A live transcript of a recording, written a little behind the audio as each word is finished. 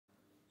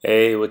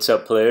Hey, what's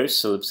up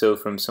players? Calypso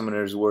from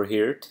Summoner's War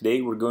here.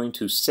 Today we're going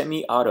to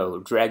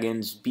semi-auto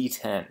Dragons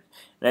b10.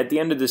 And at the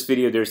end of this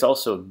video there's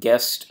also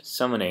guest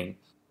summoning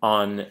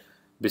on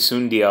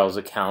Bisundial's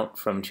account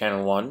from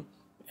Channel 1.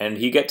 And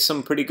he gets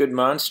some pretty good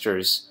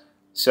monsters.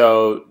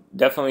 So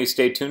definitely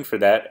stay tuned for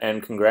that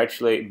and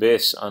congratulate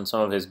Bis on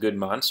some of his good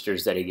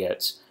monsters that he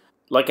gets.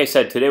 Like I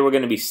said, today we're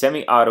going to be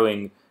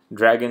semi-autoing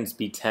Dragons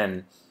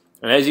b10.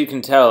 And as you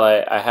can tell,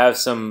 I have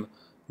some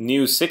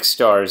new 6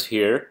 stars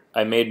here.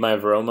 I made my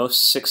Veromos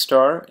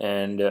 6-star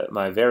and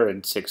my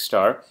Verad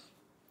 6-star.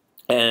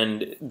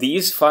 And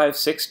these 5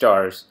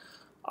 6-stars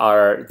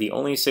are the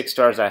only 6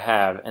 stars I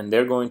have, and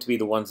they're going to be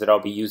the ones that I'll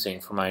be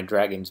using for my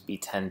Dragons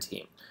b10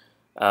 team.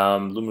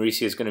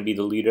 Lumirecia is going to be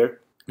the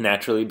leader,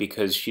 naturally,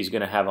 because she's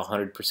going to have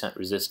 100%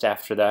 resist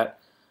after that.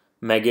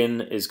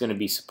 Megan is going to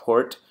be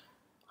support.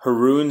 Her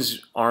runes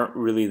aren't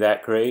really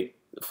that great.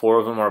 4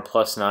 of them are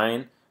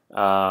 +9.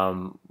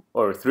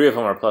 Or 3 of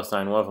them are +9,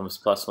 1 of them is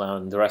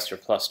 +11, the rest are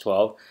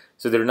 +12.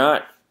 So they're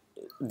not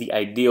the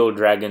ideal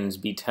Dragons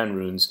b10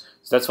 runes.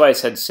 So that's why I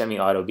said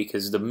semi-auto,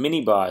 because the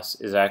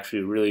mini-boss is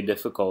actually really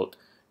difficult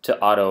to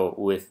auto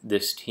with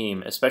this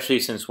team, especially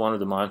since one of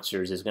the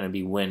monsters is going to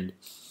be wind.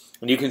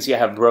 And you can see I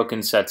have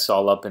broken sets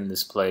all up in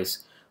this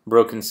place.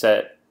 Broken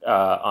set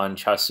on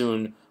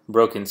Chasun,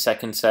 broken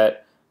second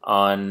set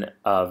on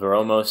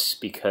Veromos,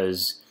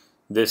 because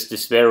this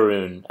Despair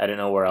rune, I didn't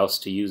know where else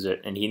to use it,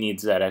 and he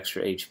needs that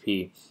extra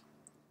HP.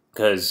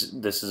 Because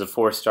this is a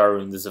 4-star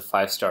rune, this is a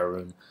 5-star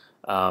rune.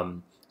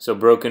 So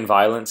broken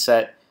violent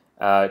set,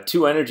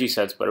 2 energy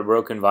sets, but a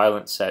broken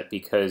violent set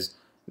because,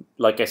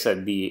 like I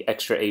said, the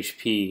extra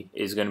HP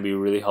is going to be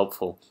really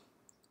helpful.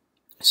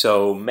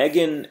 So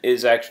Megan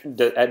does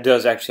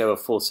actually have a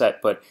full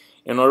set, but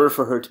in order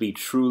for her to be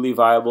truly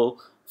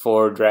viable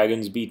for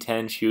Dragons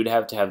b10, she would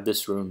have to have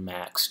this rune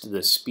maxed,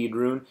 this speed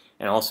rune,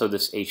 and also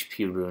this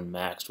HP rune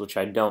maxed, which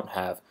I don't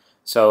have.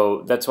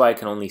 So that's why I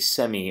can only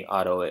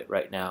semi-auto it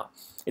right now.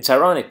 It's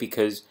ironic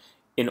because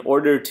in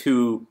order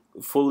to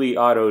fully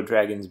auto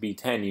Dragons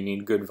b10, you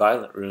need good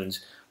violent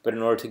runes, but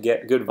in order to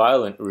get good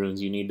violent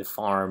runes, you need to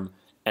farm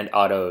and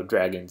auto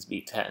Dragons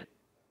b10.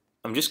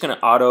 I'm just going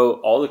to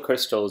auto all the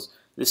crystals.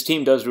 This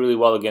team does really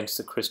well against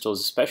the crystals,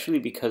 especially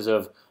because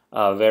of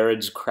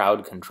Verad's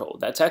crowd control.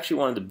 That's actually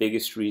one of the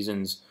biggest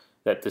reasons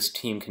that this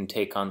team can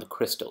take on the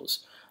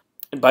crystals.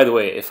 And by the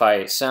way, if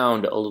I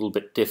sound a little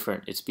bit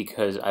different, it's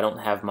because I don't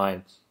have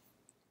my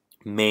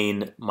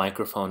main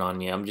microphone on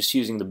me. I'm just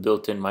using the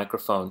built-in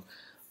microphone.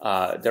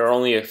 There are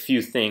only a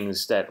few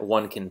things that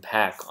one can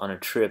pack on a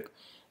trip,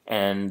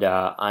 and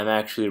I'm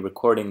actually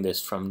recording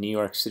this from New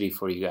York City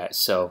for you guys.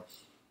 So,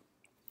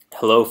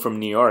 hello from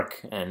New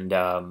York,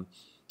 and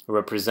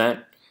represent.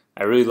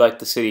 I really like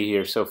the city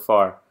here so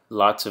far.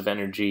 Lots of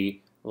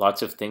energy,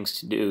 lots of things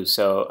to do.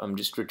 So I'm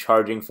just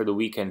recharging for the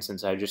weekend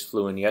since I just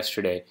flew in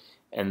yesterday,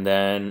 and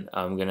then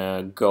I'm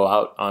gonna go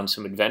out on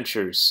some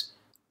adventures.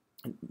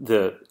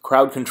 The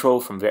crowd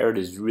control from Verad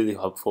is really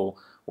helpful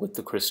with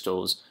the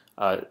crystals,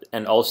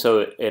 and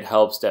also it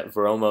helps that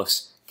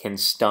Veromos can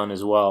stun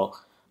as well.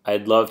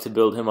 I'd love to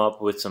build him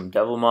up with some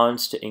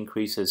Devilmons to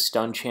increase his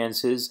stun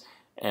chances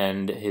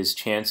and his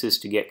chances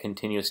to get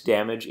continuous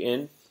damage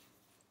in.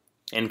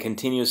 And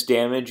continuous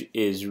damage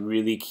is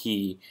really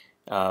key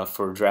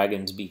for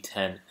Dragons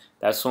b10.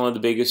 That's one of the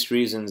biggest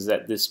reasons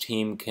that this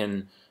team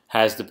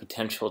has the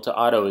potential to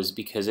auto, is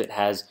because it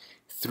has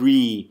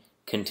 3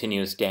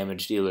 continuous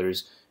damage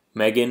dealers.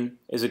 Megan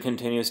is a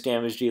continuous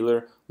damage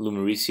dealer,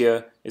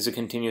 Lumirecia is a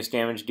continuous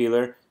damage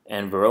dealer,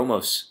 and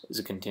Veromos is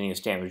a continuous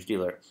damage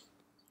dealer.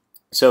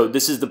 So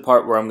this is the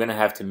part where I'm going to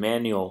have to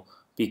manual,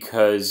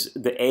 because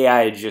the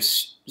AI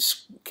just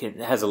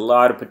has a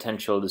lot of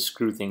potential to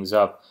screw things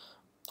up,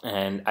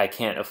 and I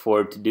can't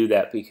afford to do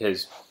that,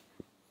 because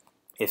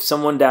if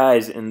someone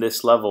dies in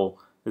this level,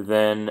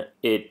 then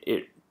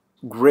it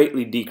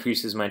greatly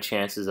decreases my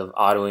chances of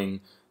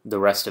autoing the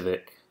rest of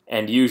it.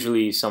 And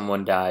usually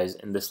someone dies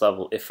in this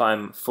level if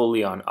I'm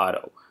fully on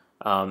auto.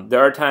 There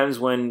are times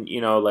when,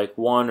 like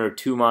 1 or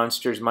 2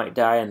 monsters might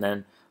die, and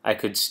then I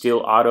could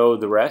still auto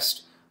the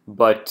rest,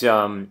 but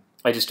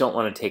I just don't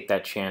want to take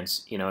that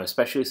chance,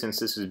 especially since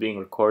this is being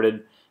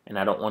recorded and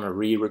I don't want to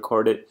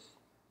re-record it.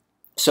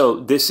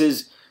 So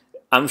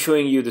I'm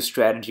showing you the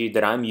strategy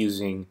that I'm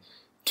using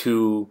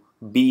to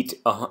beat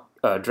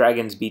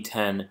Dragons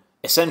b10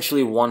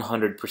 essentially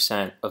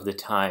 100% of the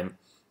time,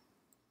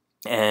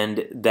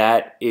 and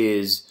that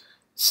is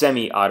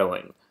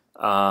semi-autoing.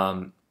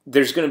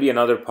 There's going to be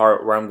another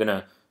part where I'm going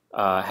to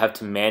have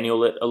to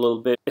manual it a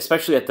little bit,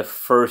 especially at the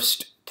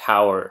first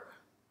tower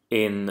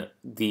in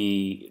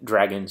the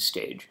dragon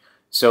stage.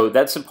 So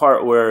that's the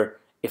part where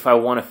if I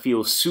want to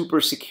feel super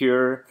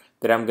secure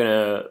that I'm going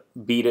to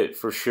beat it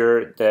for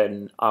sure,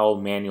 then I'll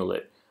manual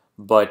it.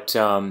 But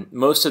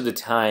most of the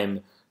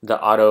time,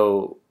 the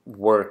auto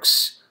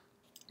works.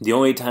 The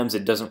only times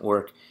it doesn't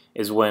work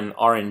is when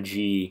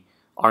RNGesus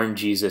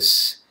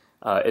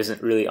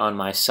isn't really on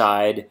my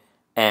side,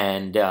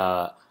 and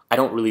I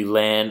don't really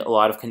land a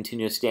lot of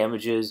continuous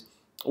damages,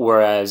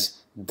 whereas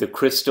the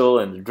crystal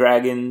and the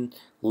dragon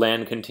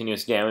land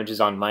continuous damages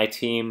on my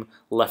team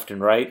left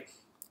and right.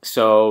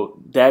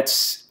 So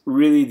that's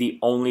really the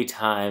only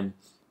time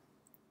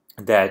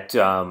that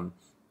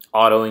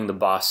autoing the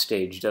boss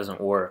stage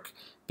doesn't work,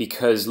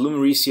 because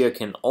Lumirecia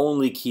can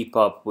only keep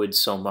up with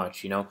so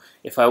much.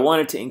 If I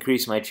wanted to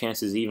increase my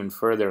chances even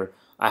further,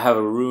 I have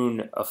a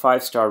rune, a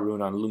 5-star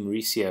rune on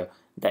Lumirecia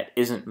that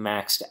isn't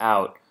maxed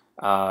out,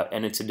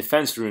 and it's a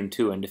defense rune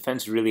too, and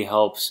defense really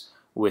helps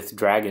with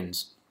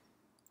dragons.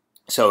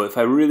 So if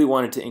I really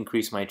wanted to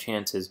increase my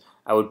chances,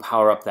 I would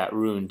power up that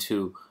rune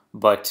too.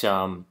 But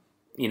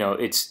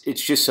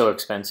it's just so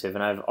expensive,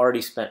 and I've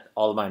already spent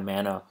all of my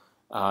mana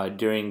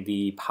during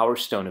the Power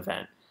Stone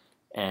event.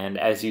 And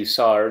as you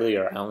saw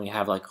earlier, I only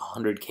have like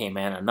 100k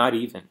mana, not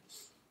even.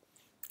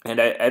 And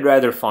I'd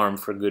rather farm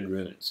for good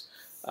runes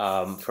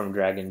from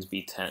Dragons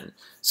B10.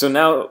 So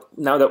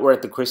now that we're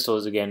at the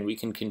crystals again, we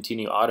can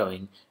continue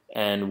autoing,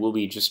 and we'll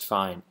be just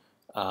fine.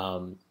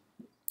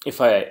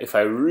 If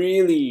I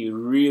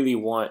really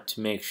want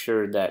to make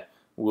sure that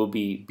we'll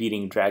be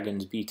beating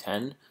Dragons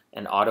B10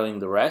 and autoing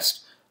the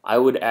rest, I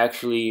would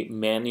actually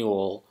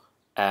manual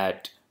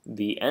at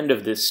the end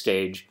of this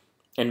stage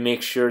and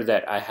make sure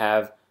that I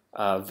have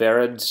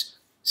Verad's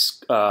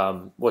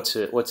what's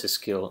his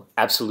skill?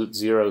 Absolute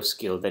Zero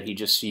skill that he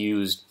just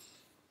used.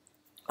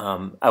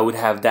 I would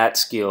have that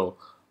skill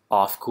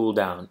off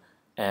cooldown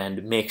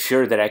and make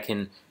sure that I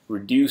can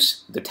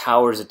reduce the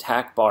tower's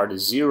attack bar to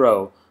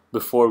 0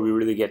 before we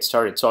really get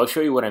started. So I'll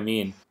show you what I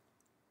mean.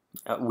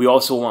 We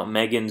also want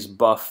Megan's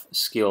buff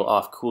skill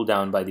off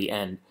cooldown by the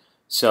end.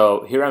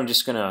 So here I'm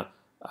just gonna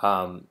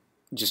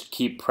just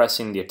keep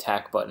pressing the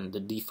attack button, the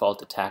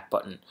default attack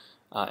button,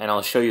 and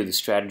I'll show you the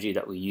strategy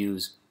that we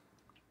use.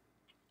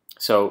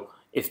 So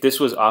if this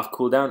was off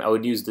cooldown, I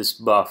would use this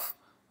buff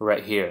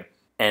right here,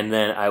 and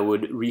then I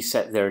would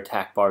reset their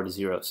attack bar to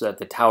 0 so that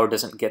the tower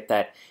doesn't get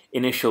that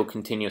initial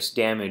continuous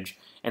damage,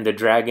 and the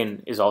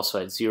dragon is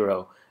also at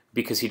 0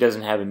 because he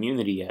doesn't have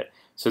immunity yet.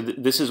 So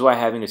this is why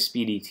having a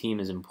speedy team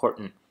is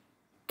important.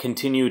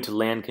 Continue to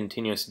land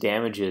continuous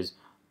damages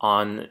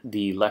on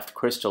the left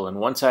crystal, and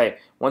once I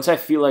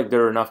feel like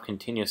there are enough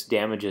continuous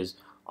damages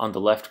on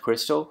the left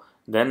crystal,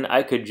 then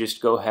I could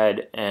just go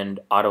ahead and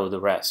auto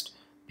the rest,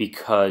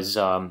 because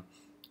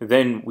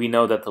then we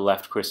know that the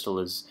left crystal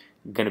is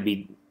going to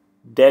be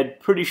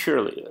dead pretty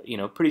surely,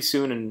 pretty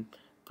soon, and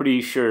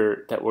pretty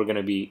sure that we're going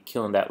to be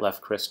killing that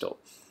left crystal.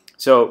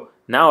 So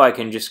now I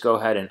can just go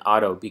ahead and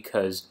auto,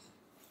 because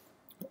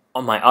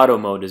my auto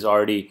mode is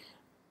already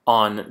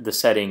on the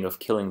setting of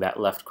killing that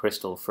left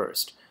crystal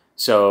first.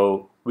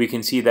 So we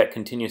can see that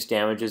continuous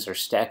damages are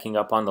stacking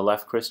up on the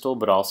left crystal,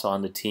 but also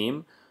on the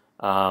team.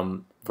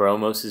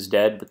 Veromos is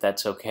dead, but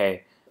that's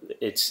okay.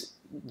 It's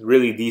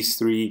really these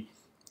 3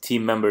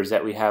 team members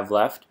that we have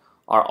left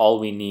are all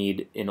we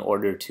need in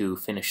order to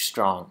finish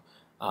strong.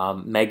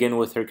 Megan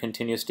with her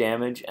continuous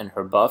damage and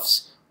her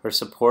buffs, her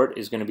support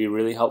is going to be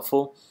really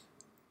helpful.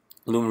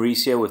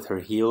 Lumirecia with her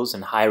heals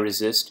and high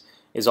resist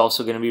is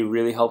also going to be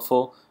really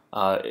helpful,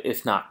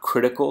 if not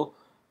critical,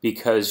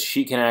 because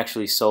she can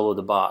actually solo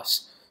the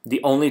boss.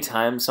 The only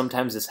time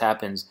sometimes this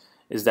happens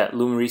is that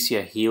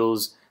Lumirecia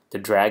heals the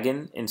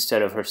dragon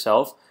instead of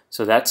herself,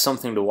 so that's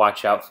something to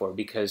watch out for,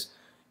 because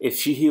if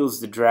she heals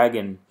the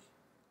dragon,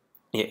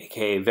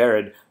 aka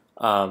Verad,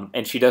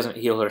 and she doesn't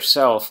heal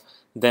herself,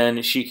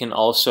 then she can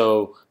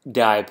also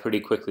die pretty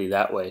quickly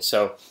that way.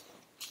 So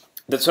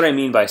that's what I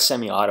mean by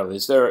semi-auto,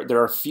 is there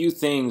are a few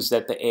things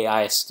that the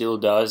AI still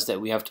does that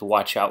we have to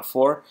watch out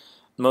for.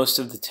 Most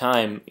of the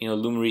time,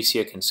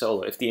 Lumirecia can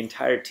solo. If the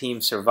entire team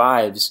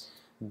survives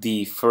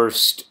the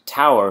first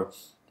tower,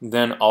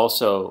 then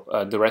also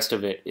the rest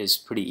of it is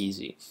pretty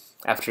easy.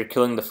 After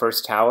killing the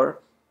first tower,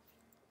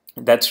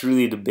 that's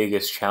really the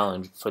biggest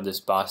challenge for this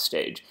boss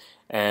stage.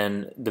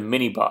 And the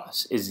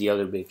mini-boss is the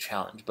other big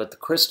challenge. But the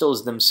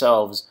crystals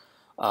themselves,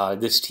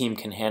 this team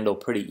can handle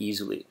pretty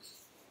easily.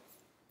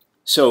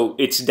 So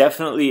it's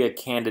definitely a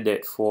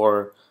candidate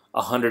for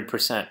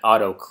 100%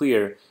 auto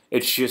clear.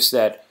 It's just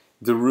that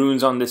the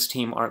runes on this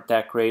team aren't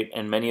that great,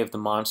 and many of the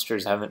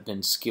monsters haven't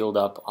been skilled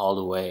up all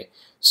the way.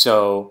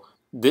 So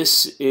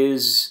this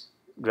is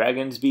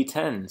Dragons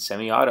B10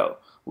 semi-auto.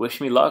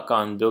 Wish me luck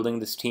on building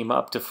this team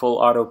up to full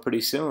auto pretty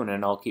soon,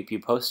 and I'll keep you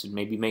posted.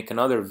 Maybe make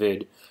another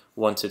vid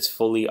once it's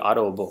fully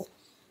autoable.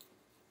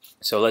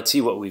 So let's see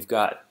what we've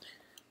got.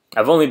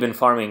 I've only been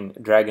farming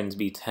Dragons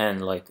B10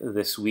 like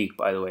this week,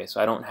 by the way,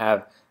 so I don't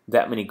have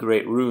that many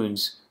great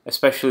runes,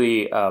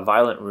 especially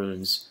violent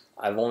runes.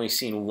 I've only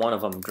seen one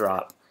of them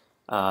drop.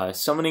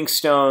 Summoning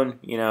Stone,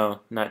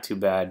 not too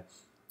bad.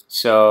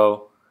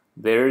 So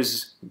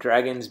there's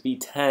Dragons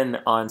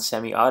B10 on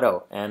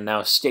semi-auto, and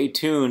now stay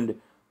tuned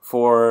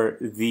for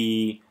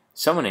the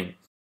summoning.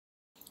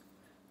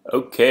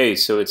 Okay,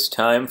 so it's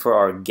time for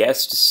our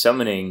guest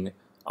summoning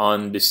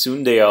on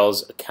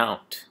Bisundial's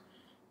account.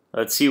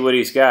 Let's see what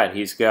he's got.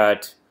 He's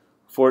got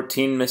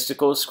 14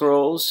 mystical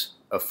scrolls,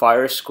 a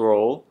fire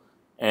scroll,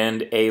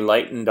 and a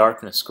light and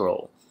darkness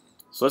scroll.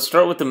 So let's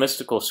start with the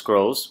mystical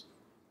scrolls.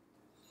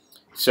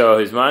 So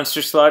his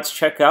monster slots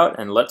check out,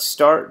 and let's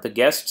start the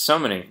guest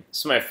summoning. This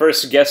is my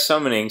first guest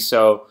summoning,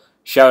 so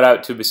shout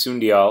out to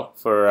Basundial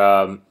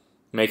for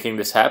making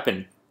this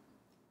happen.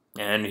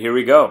 And here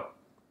we go.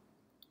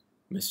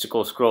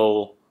 Mystical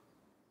Scroll,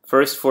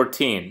 first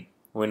 14.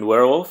 Wind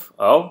Werewolf.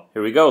 Oh,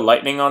 here we go.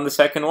 Lightning on the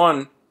second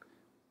one.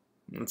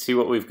 Let's see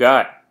what we've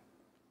got.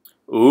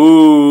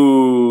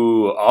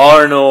 Ooh,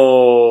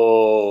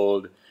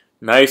 Arnold.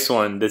 Nice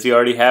one. Does he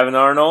already have an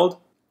Arnold?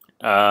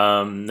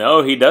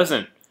 No, he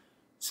doesn't.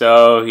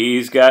 So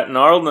he's got an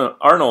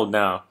Arnold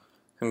now.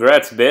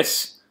 Congrats,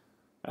 Biss.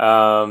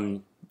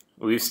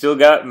 We've still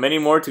got many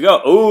more to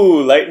go.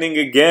 Ooh, lightning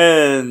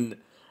again.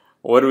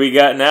 What do we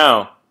got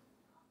now?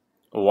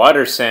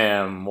 Water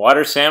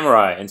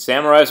Samurai. And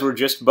Samurais were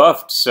just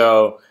buffed,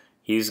 so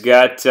he's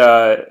got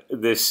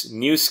this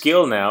new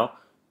skill now,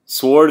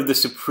 Sword of the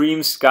Supreme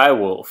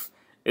Skywolf.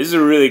 This is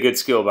a really good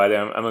skill, by the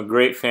way. I'm a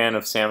great fan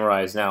of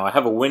Samurais now. I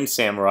have a Wind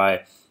Samurai,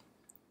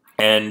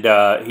 and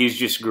he's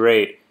just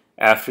great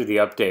after the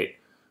update.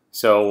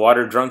 So,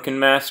 Water Drunken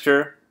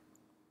Master.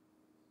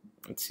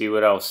 Let's see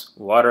what else.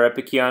 Water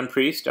Epicyon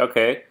Priest.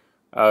 Okay.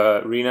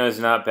 Rina is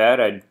not bad.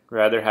 I'd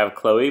rather have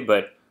Chloe,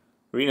 but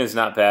Rina's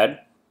not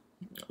bad.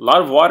 A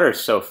lot of water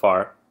so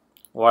far.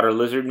 Water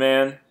Lizard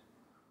Man.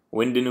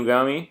 Wind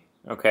Inugami.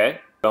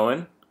 Okay.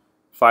 Going.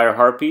 Fire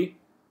Harpy.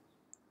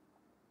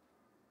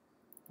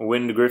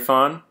 Wind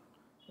Griffon.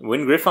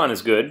 Wind Griffon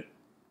is good.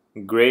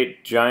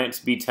 Great Giants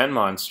b10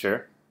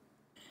 monster.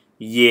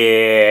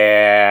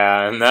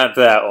 Yeah, not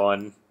that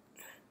one.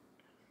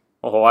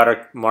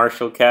 Water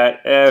Martial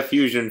Cat.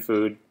 Fusion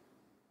food.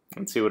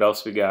 Let's see what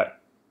else we got.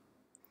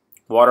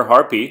 Water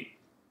Harpy.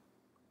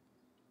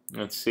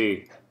 Let's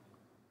see.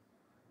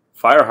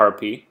 Fire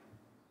Harpy.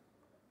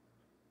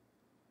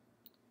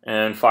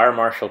 And Fire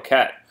Martial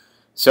Cat.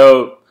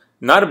 So,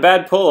 not a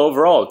bad pull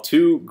overall.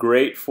 2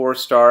 great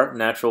 4-star,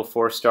 natural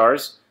 4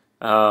 stars.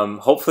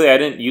 Hopefully I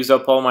didn't use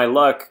up all my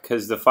luck,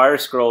 because the Fire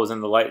Scroll is in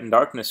the Light and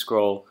Darkness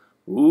Scroll.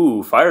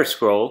 Ooh, Fire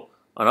Scroll.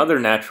 Another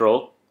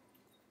natural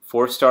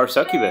 4-star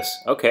Succubus.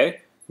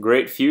 Okay.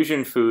 Great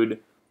fusion food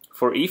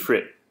for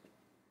Ifrit.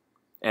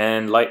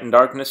 And Light and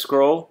Darkness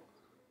Scroll.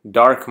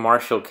 Dark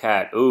Martial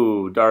Cat.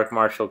 Ooh, Dark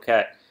Martial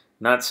Cat.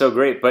 Not so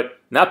great, but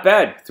not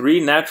bad.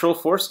 3 natural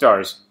 4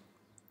 stars.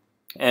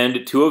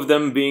 And 2 of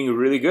them being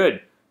really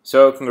good.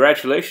 So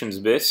congratulations,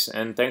 Biss,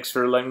 and thanks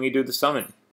for letting me do the summon.